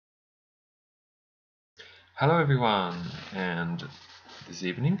Hello everyone, and this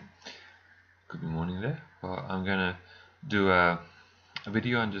evening, good morning there. Well, I'm gonna do a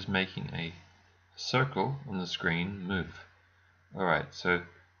video on just making a circle on the screen move. Alright, so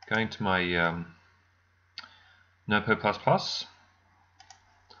going to my Notepad++,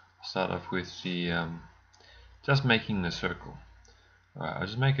 start off with the just making the circle. Alright, I'll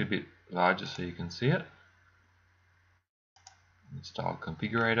just make it a bit larger so you can see it. Style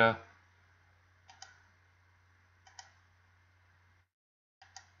configurator.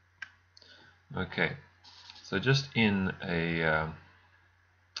 Okay, so just in a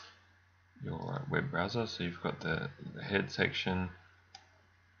your web browser, so you've got the head section,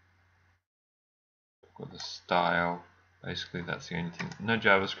 you've got the style. Basically, that's the only thing. No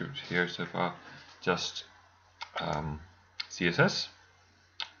JavaScript here so far, just CSS.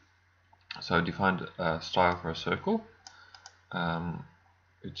 So I defined a style for a circle,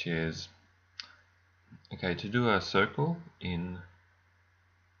 which is okay. To do a circle in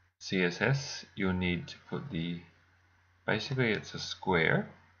CSS, you'll need to put basically it's a square.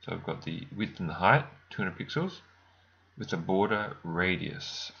 So I've got the width and the height, 200 pixels, with a border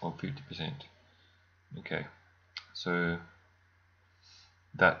radius of 50%. Okay, so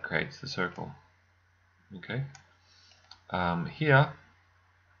that creates the circle. Okay, here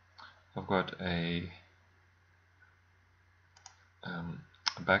I've got a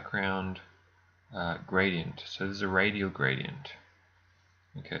background gradient. So there's a radial gradient.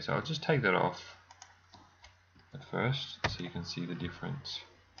 Okay, so I'll just take that off at first so you can see the difference.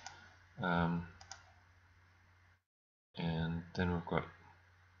 And then we've got,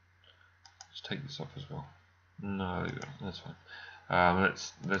 let's take this off as well. No, that's fine.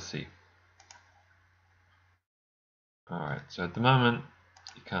 Let's see. Alright, so at the moment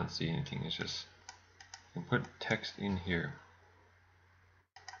you can't see anything. It's just you can put text in here.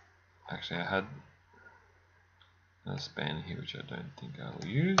 Actually, I had a span here which I don't think I will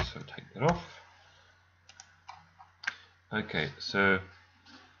use, so I'll take that off. Okay, so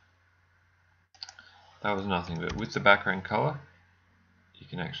that was nothing, but with the background color you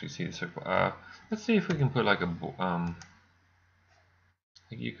can actually see the circle. Let's see if we can put like a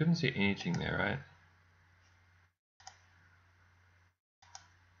you couldn't see anything there, right?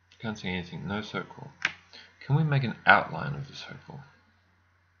 You can't see anything, no circle. Can we make an outline of the circle?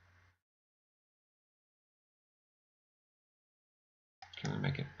 Can we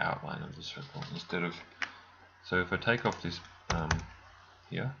make an outline of the circle instead of, so if I take off this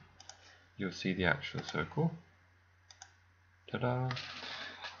here, you'll see the actual circle. Ta-da!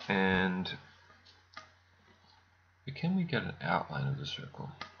 And can we get an outline of the circle?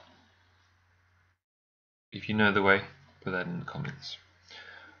 If you know the way, put that in the comments.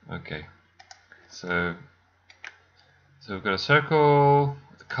 Okay, so we've got a circle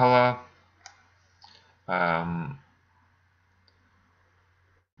with a color,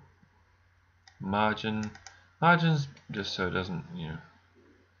 margins just so it doesn't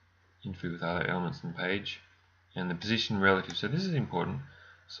interfere with other elements in the page, and the position relative. So this is important.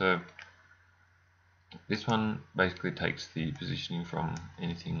 So this one basically takes the positioning from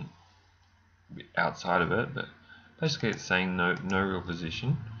anything outside of it, but basically it's saying no real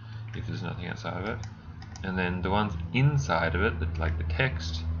position if there's nothing outside of it. And then the ones inside of it, like the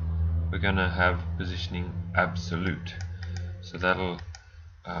text, we're going to have positioning absolute. So that'll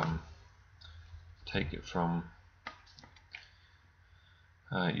take it from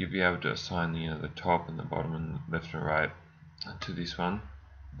you'll be able to assign the top and the bottom and left and right to this one,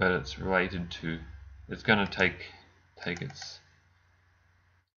 but it's related to, it's going to take its,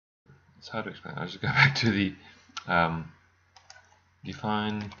 it's hard to explain. I'll just go back to the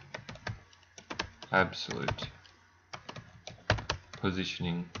define absolute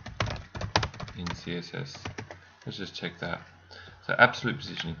positioning in CSS. Let's just check that. So absolute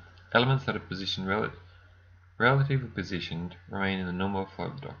positioning, elements that are positioned relatively positioned remain in the normal flow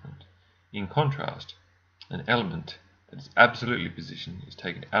of the document. In contrast, an element that is absolutely positioned is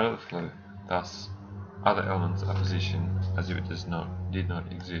taken out of the flow, thus other elements are positioned as if it did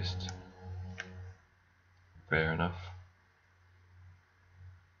not exist. Fair enough.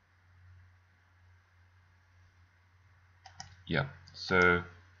 Yeah, so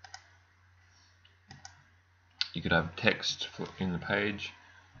you could have text in the page,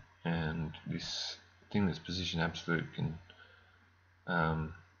 and this thing that's positioned absolute can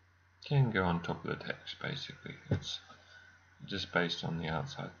go on top of the text. Basically, it's just based on the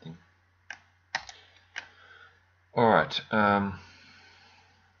outside thing. Alright,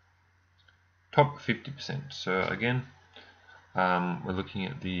 top 50%. So again, we're looking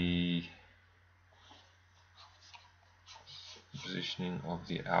at the positioning of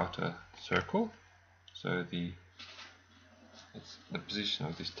the outer circle. So the position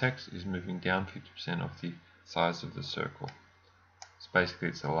of this text is moving down 50% of the size of the circle. So basically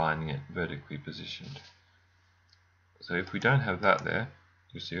it's aligning it vertically positioned. So if we don't have that there,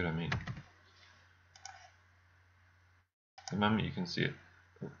 you'll see what I mean. The moment you can see it,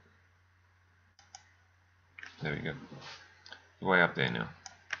 there we go, way up there now.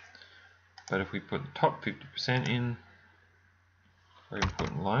 But if we put the top 50% in, very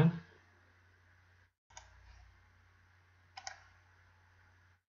important line,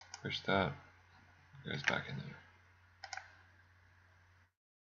 push that, goes back in there.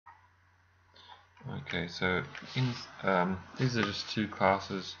 Okay, so these are just two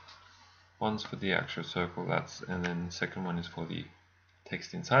classes. One's for the actual circle, and then the second one is for the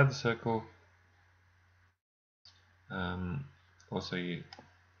text inside the circle. Also,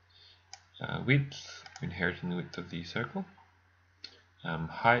 width, inheriting the width of the circle.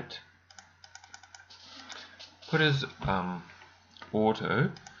 Height, put as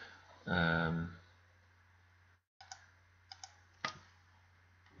auto.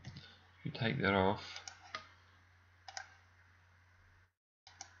 If you take that off,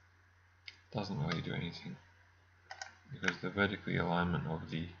 it doesn't really do anything because the vertical alignment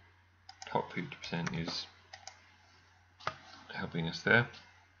of the top 50% is helping us there.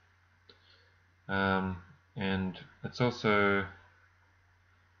 And it's also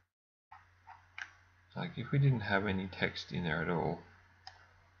like if we didn't have any text in there at all,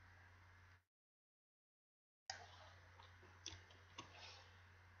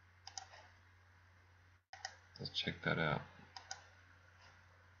 let's check that out.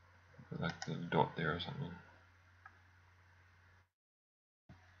 Put like the dot there or something.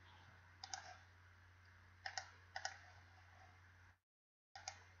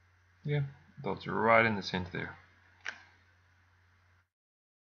 Yeah, dot's right in the center there.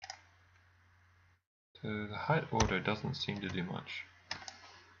 So the height auto doesn't seem to do much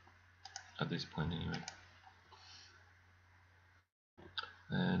at this point anyway.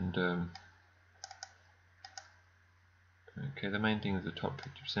 And okay, the main thing is the top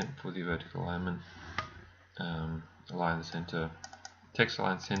 50% for the vertical alignment. Align the center, text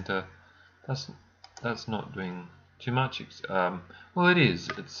align center. That's not doing too much. Well, it is.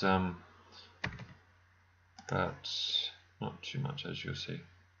 It's but not too much, as you'll see.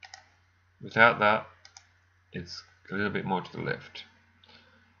 Without that, it's a little bit more to the left,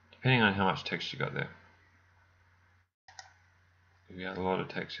 depending on how much text you got there. If you have a lot of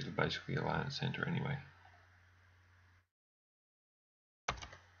text, it'll basically align the center anyway.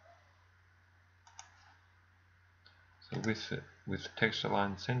 So with text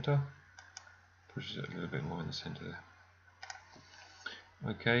align center, pushes it a little bit more in the center there.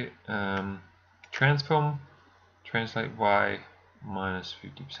 Okay, transform, translate y minus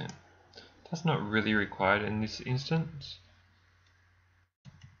 50%. That's not really required in this instance.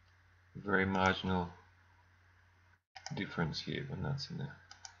 Very marginal difference here when that's in there.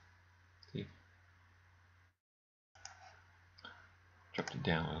 See? Dropped it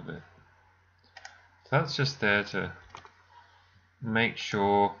down a little bit. So that's just there to make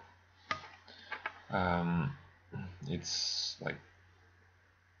sure it's like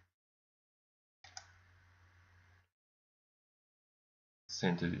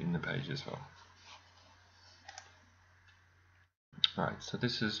centered in the page as well. Alright, so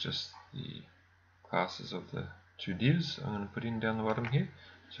this is just the classes of the two divs I'm going to put in down the bottom here.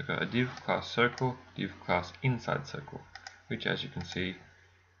 So I've got a div class circle, div class inside circle, which as you can see,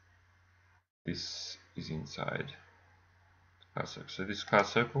 this is inside class circle. So this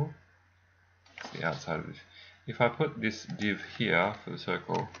class circle is the outside of this. If I put this div here for the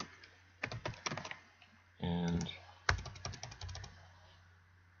circle, and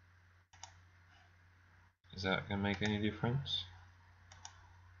is that going to make any difference?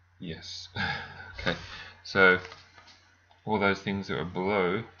 Yes. Okay, so all those things that are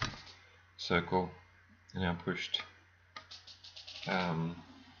below circle are now pushed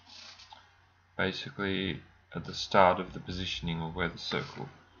basically at the start of the positioning of where the circle,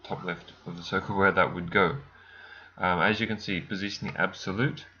 top left of the circle, where that would go. As you can see, positioning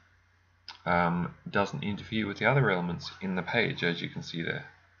absolute doesn't interfere with the other elements in the page, as you can see there.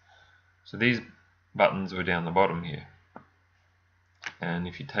 So these buttons were down the bottom here, and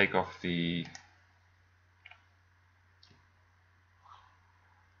if you take off the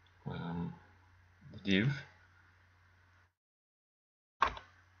div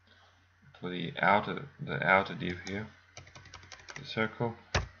for the outer div here, the circle,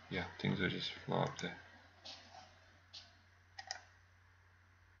 yeah, things will just flow up there.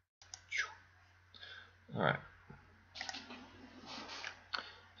 Alright,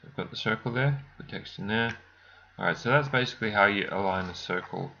 so I've got the circle there, put text in there. Alright, so that's basically how you align a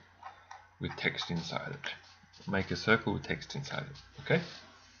circle with text inside it. Make a circle with text inside it. Okay?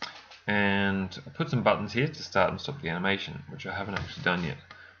 And I put some buttons here to start and stop the animation, which I haven't actually done yet.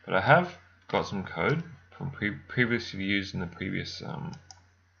 But I have got some code from previously used in the previous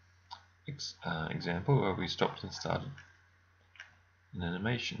example where we stopped and started an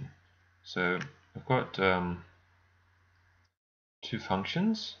animation. So I've got two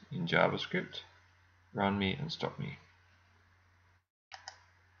functions in JavaScript, run me and stop me,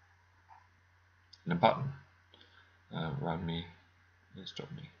 and a button, run me and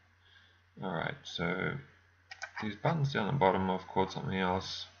stop me. Alright, so these buttons down the bottom I've called something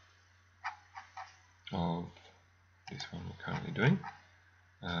else of this one we're currently doing,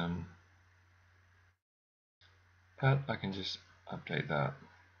 but I can just update that.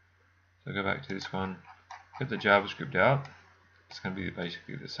 So go back to this one, get the JavaScript out, it's going to be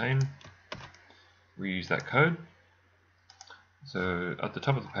basically the same, reuse that code. So at the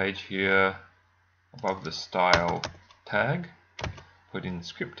top of the page here, above the style tag, put in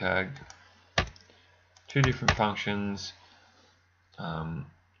script tag, two different functions.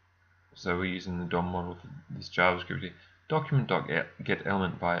 So we're using the DOM model for this JavaScript here. Document.get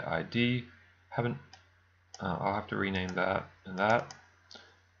element by ID. I'll have to rename that and that.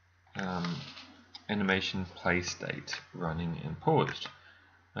 Animation play state, running and paused.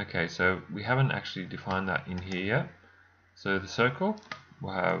 Okay, so we haven't actually defined that in here yet. So the circle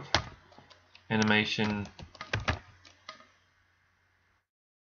will have animation,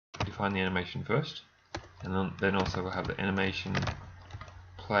 define the animation first, and then also we'll have the animation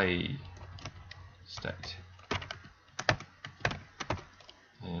play state,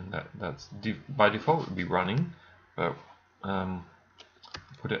 and that's by default would be running, but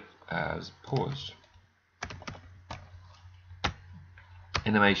put it as paused.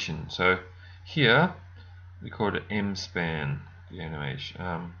 Animation, so here we call it mspan, the animation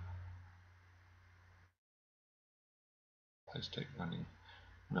play state running.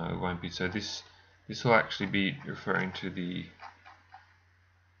 No, it won't be. So this will actually be referring to the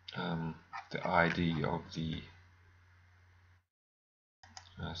ID of the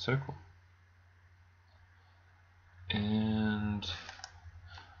circle, and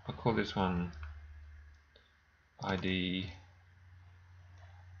I'll call this one ID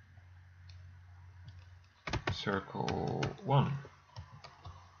circle 1.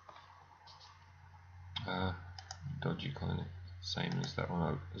 Dodgy calling it same as that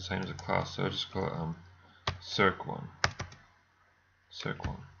one, the same as a class, so I'll just call it circ1.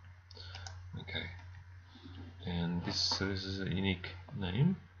 Circ1. Okay, and this is a unique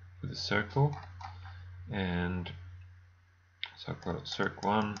name for the circle, and so I've got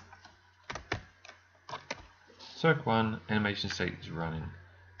circ1. Circ1 animation state is running,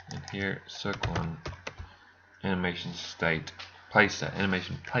 and here circ1 animation state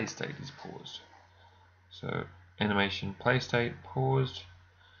animation play state is paused. So animation play state paused.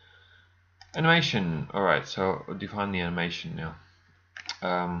 Animation. Alright, so I'll define the animation now.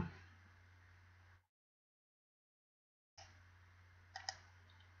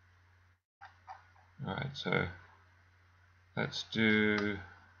 Alright, so let's do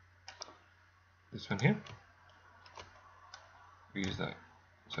this one here. We use that.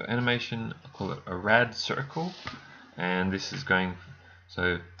 So animation, I'll call it a rad circle, and this is going,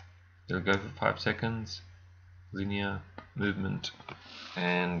 so it'll go for 5 seconds, linear movement,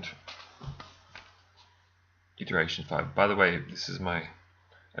 and iteration 5. By the way, this is my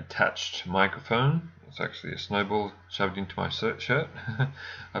attached microphone. It's actually a snowball shoved into my shirt.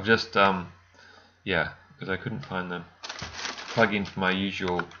 I've just yeah, because I couldn't find the plug-in for my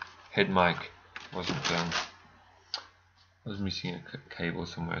usual head mic. I was missing a cable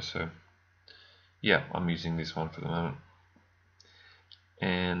somewhere, so yeah, I'm using this one for the moment.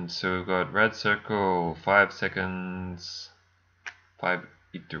 And so we've got rad circle, 5 seconds, 5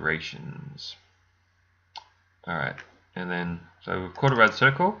 iterations. Alright, and then so we've called a rad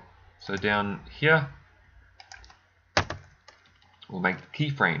circle, so down here we'll make the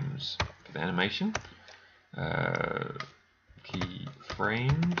keyframes for the animation.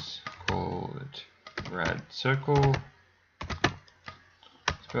 Keyframes, call it rad circle.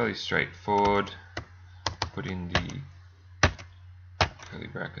 It's fairly straightforward. Put in the curly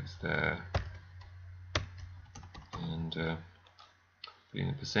brackets there, and put in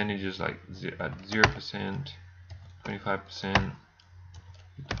the percentages like at 0%, 25%,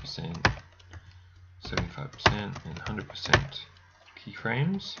 50%, 75%, and 100%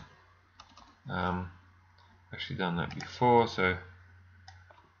 keyframes. Actually done that before, so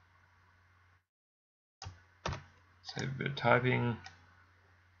save a bit of typing.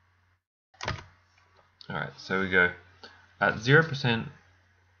 Alright, so we go at 0%,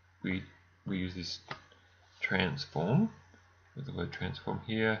 we use this transform with the word transform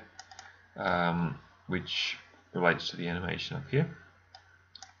here, which relates to the animation up here.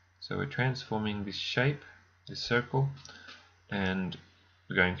 So we're transforming this shape, this circle, and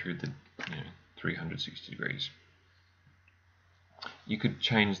we're going through the 360 degrees. You could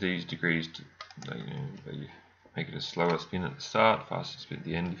change these degrees to make it a slower spin at the start, faster spin at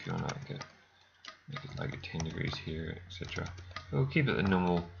the end if you want to make it like a 10 degrees here, etc. We'll keep it a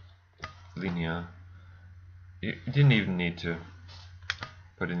normal linear. You didn't even need to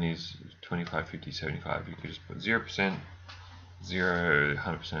put in these 25, 50, 75. You could just put 0%, 0, 100%,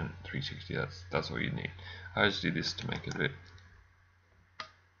 360. That's all you need. I just do this to make it a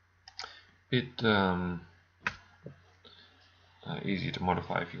bit easier to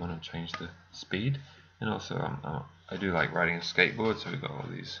modify if you want to change the speed. And also I do like riding a skateboard, so we've got all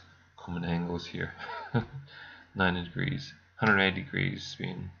these common angles here. 90 degrees, 180 degrees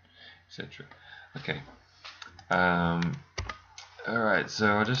spin, etc. Okay. Alright, so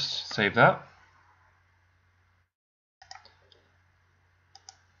I'll just save that.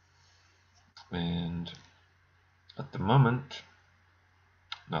 And at the moment,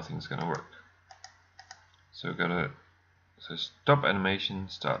 nothing's going to work. So we've got to stop animation,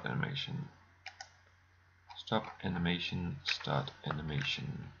 start animation. Stop animation, start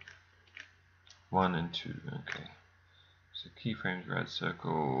animation. 1 and 2, okay. So keyframes, red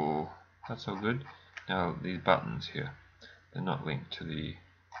circle, that's all good. Now these buttons here, they're not linked to the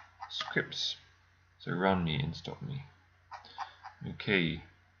scripts. So run me and stop me. Okay,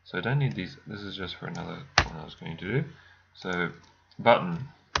 so I don't need these, this is just for another one I was going to do. So button,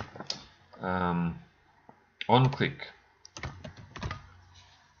 on click,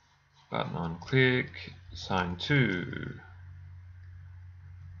 button on click, sign to.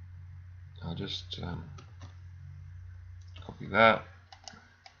 I'll just copy that,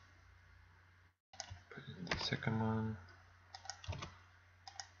 put in the second one.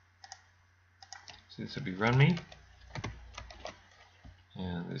 So this will be run me,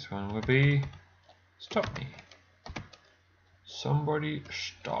 and this one will be stop me. Somebody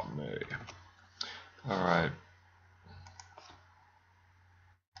stop me. Alright.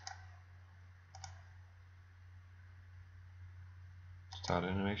 Start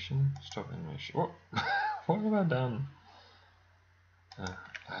animation, stop animation. What? What have I done? I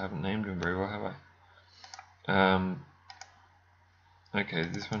haven't named them very well, have I? Okay,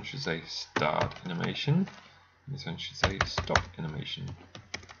 this one should say start animation. This one should say stop animation.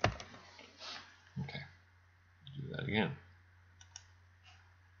 Okay, do that again.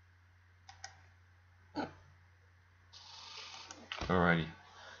 Alrighty,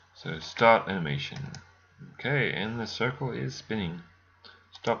 so start animation. Okay, and the circle is spinning.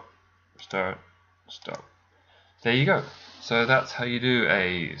 Stop, start, stop. There you go. So that's how you do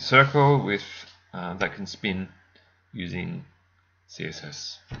a circle with that can spin using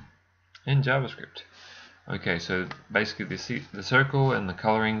CSS and JavaScript. Okay, so basically the circle and the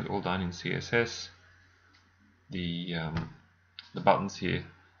coloring all done in CSS. The buttons here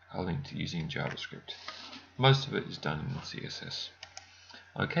are linked using JavaScript. Most of it is done in CSS.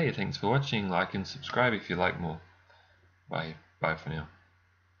 Okay, thanks for watching. Like and subscribe if you like more. Bye for now.